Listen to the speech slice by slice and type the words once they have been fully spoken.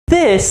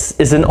this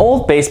is an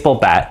old baseball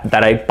bat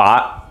that I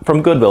bought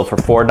from Goodwill for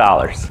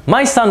 $4.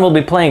 My son will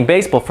be playing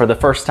baseball for the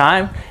first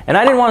time, and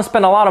I didn't want to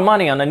spend a lot of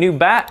money on a new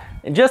bat,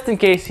 just in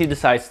case he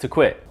decides to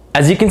quit.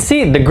 As you can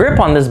see, the grip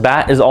on this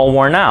bat is all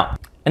worn out.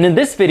 And in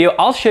this video,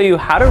 I'll show you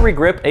how to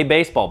regrip a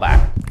baseball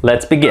bat.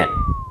 Let's begin.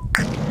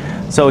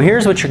 So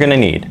here's what you're gonna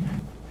need.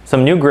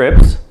 Some new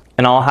grips,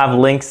 and I'll have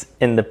links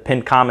in the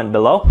pinned comment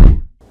below.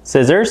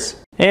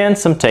 Scissors, and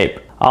some tape.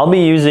 I'll be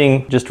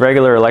using just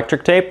regular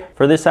electric tape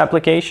for this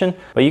application,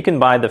 but you can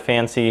buy the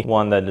fancy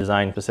one that's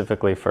designed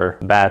specifically for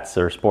bats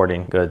or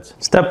sporting goods.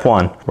 Step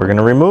one, we're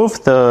gonna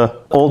remove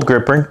the old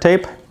gripper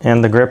tape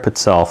and the grip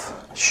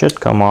itself. Should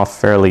come off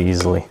fairly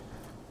easily.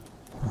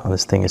 Oh,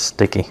 this thing is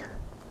sticky.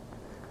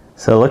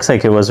 So it looks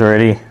like it was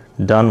already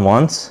done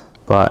once,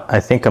 but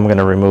I think I'm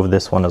gonna remove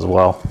this one as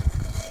well.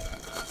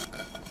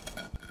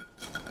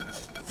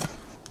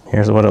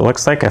 Here's what it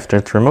looks like after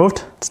it's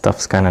removed.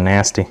 Stuff's kind of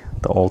nasty,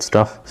 the old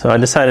stuff. So I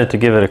decided to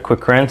give it a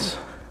quick rinse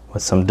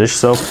with some dish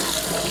soap,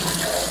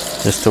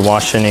 just to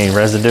wash any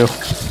residue.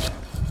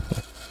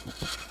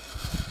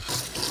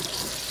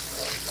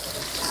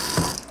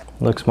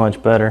 Looks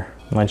much better,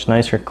 much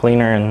nicer,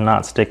 cleaner, and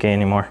not sticky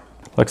anymore.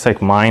 Looks like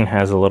mine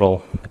has a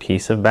little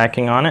adhesive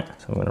backing on it,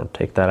 so I'm gonna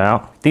take that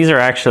out. These are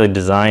actually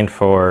designed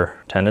for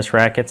tennis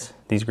rackets,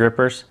 these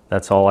grippers.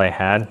 That's all I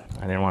had.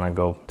 I didn't want to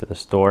go to the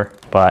store,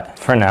 but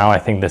for now I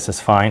think this is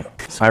fine.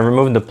 So I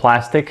removed the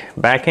plastic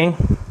backing,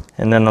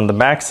 and then on the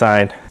back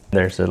side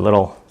there's a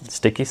little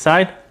sticky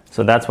side.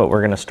 So that's what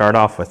we're gonna start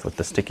off with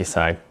the sticky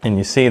side. And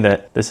you see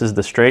that this is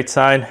the straight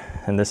side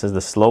and this is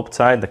the sloped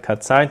side, the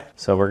cut side.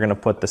 So we're gonna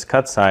put this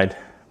cut side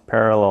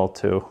parallel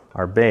to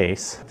our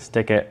base,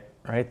 stick it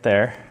right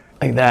there,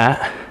 like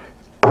that.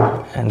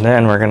 And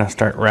then we're gonna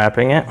start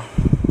wrapping it.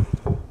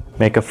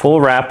 Make a full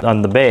wrap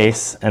on the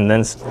base and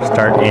then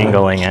start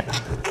angling it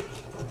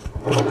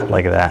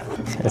like that.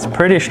 It's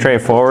pretty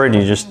straightforward.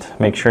 You just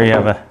make sure you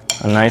have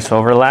a nice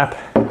overlap.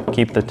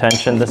 Keep the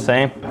tension the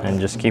same and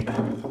just keep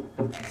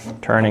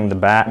turning the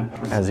bat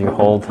as you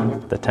hold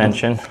the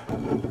tension.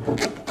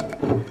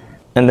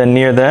 And then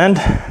near the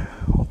end,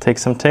 we'll take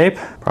some tape.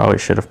 Probably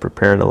should have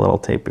prepared a little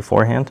tape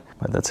beforehand,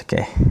 but that's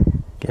okay.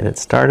 Get it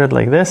started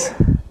like this.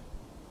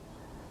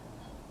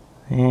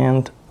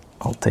 And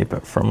I'll tape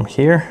it from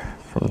here,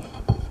 from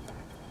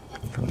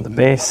the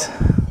base.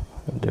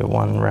 I'll do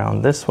one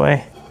round this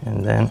way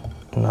and then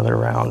another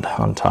round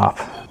on top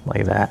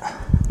like that.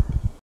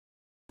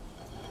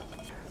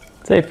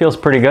 I'd say it feels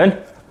pretty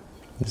good.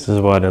 This is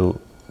what it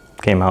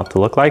came out to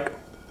look like.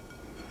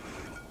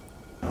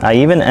 I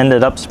even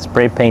ended up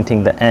spray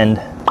painting the end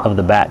of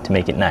the bat to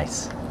make it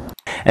nice.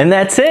 And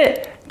that's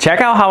it.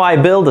 Check out how I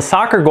build a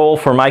soccer goal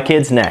for my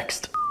kids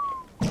next.